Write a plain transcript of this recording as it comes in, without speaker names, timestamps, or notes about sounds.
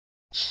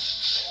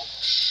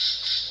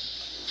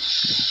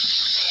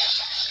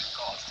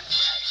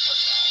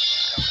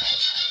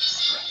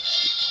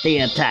The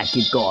attack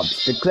you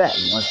gods, the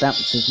Kraang was that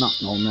which is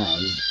not known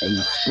as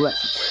a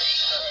script.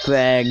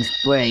 Kraang's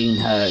brain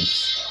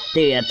hurts.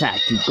 The attack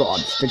you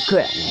gods, the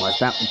Kraang was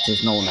that which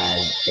is known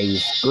as a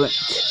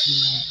script.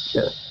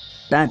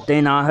 That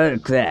did not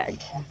hurt Kraang.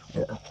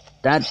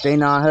 That did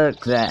not hurt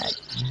Kraang.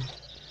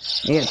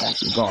 The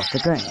attack you gods, the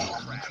Kraang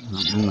was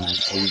not known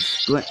as a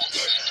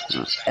script.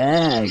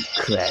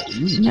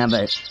 Kraang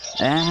never.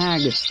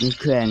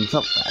 Kraang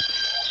felt that.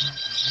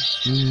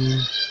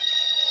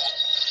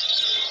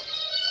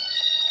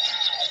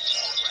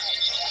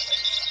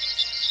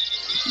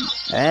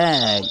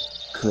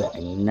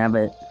 Kraang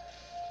never.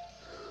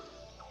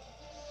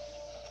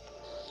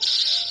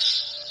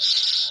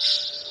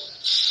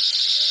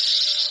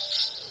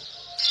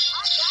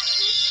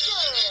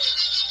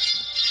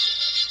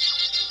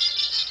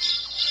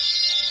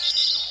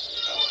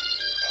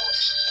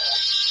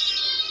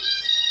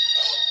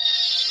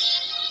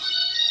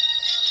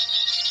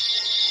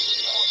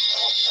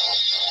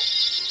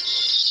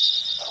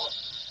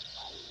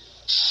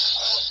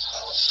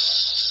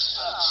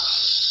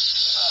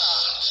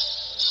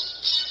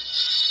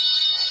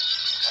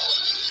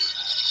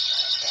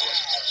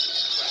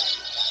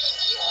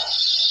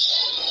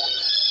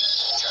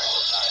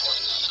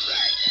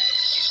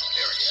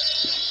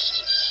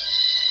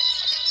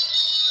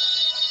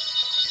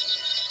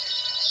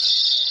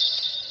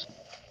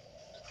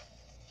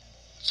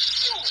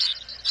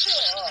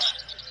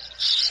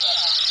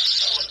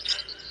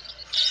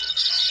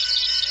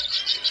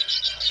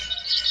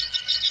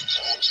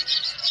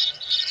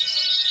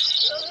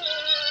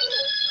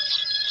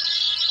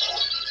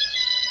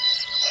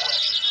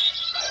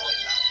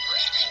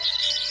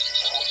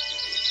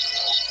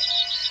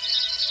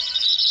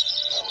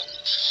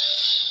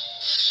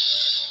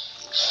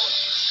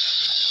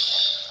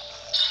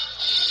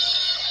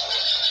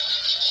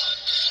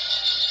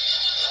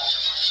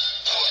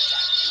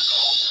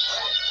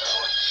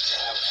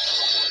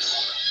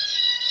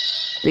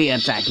 The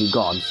attack you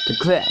gods, the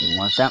Kraang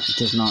was that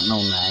which is not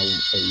known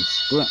as a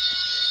script.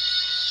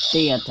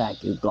 The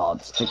attack you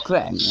gods, the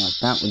Kraang was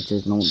that which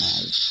is known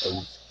as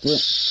a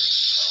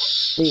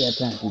script. The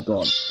attack you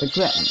gods, the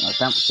Kraang was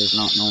that which is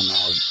not known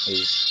as a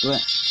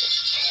script.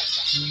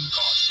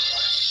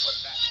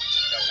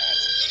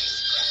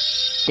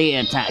 The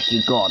attack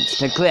you gods,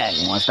 the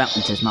Kraang was that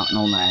which is not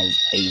known as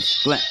a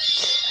script.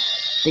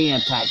 The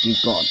attack you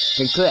gods,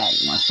 the Kraang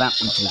was that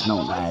which is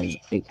known as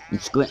a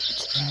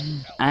script.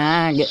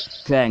 And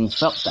Kraang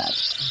felt that.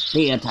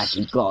 The attack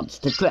you gods,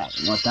 the Kraang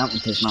was that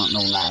which is not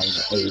known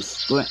as a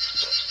script.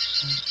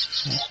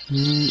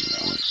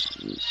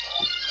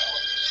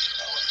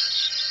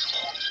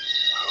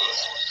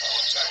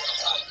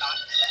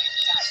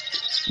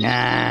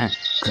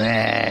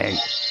 Kraang.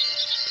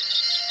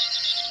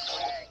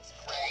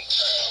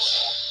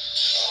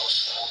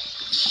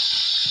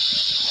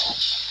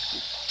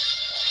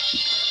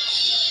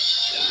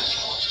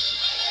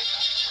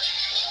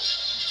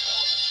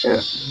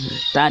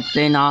 That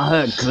did not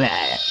hurt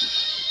Kraang.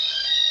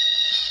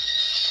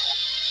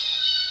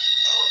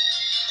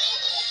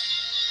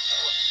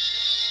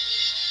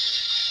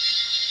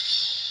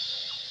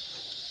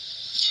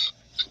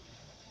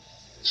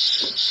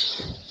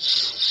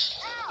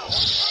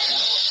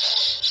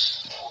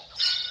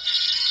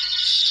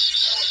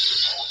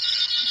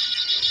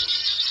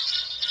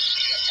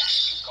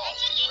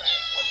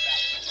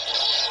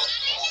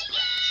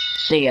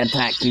 The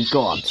attack you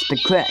gods, the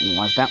Kraang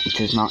was that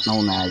which is not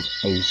known as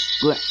a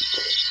script.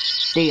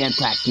 The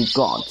attack you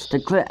gods, the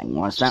Kraang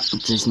was that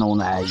which is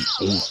known as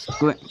a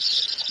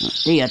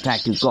script. The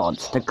attack you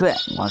gods, the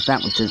Kraang was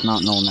that which is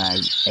not known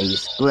as a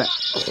script.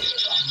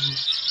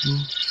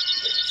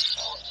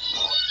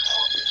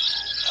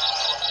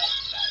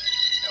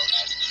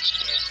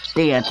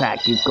 The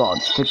attack you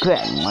gods, the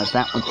Kraang was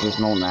that which is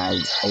known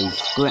as a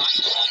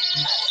script.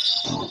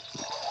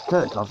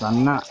 Turtles are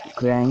not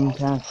Kraang,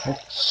 Kraang.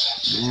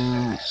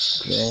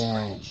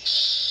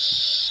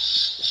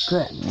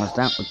 Kraang was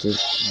that which is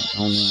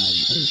known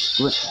as a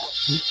script.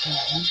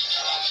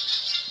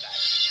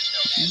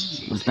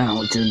 Was that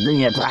which is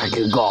the attack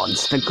you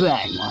gods, the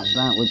Kraang was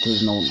that which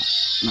is known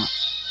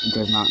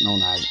not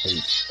known as a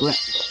script.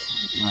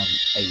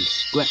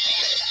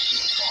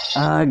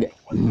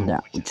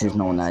 That which is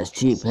known as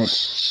cheap hit.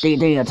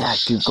 The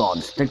attack you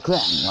gods, the Kraang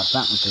was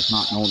that which is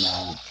not known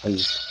as a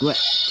script.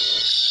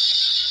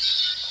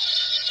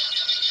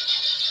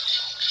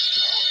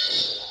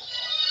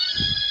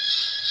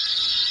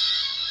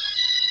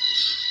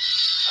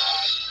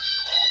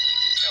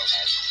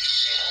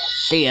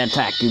 The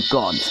attack you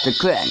gods, the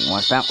Kraang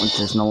was that which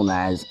is known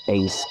as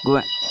a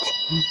script.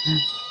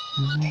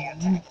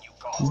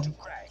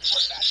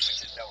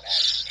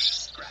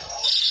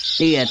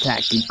 The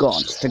attack you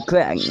gods, the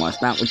Kraang was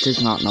that which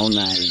is not known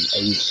as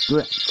a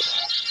script.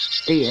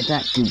 The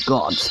attack you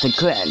gods, the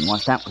Kraang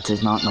was that which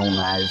is not known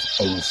as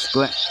a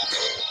script.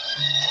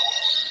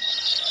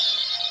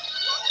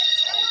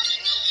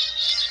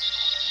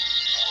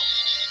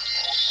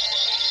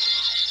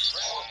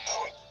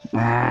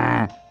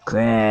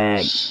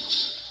 Kraang.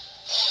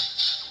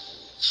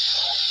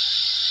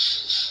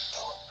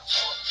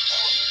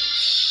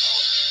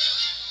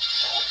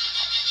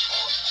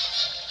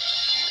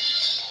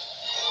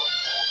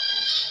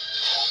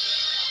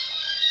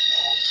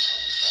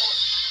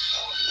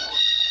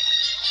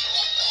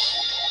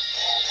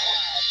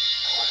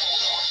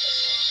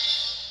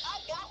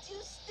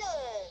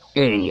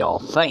 In your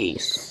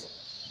face.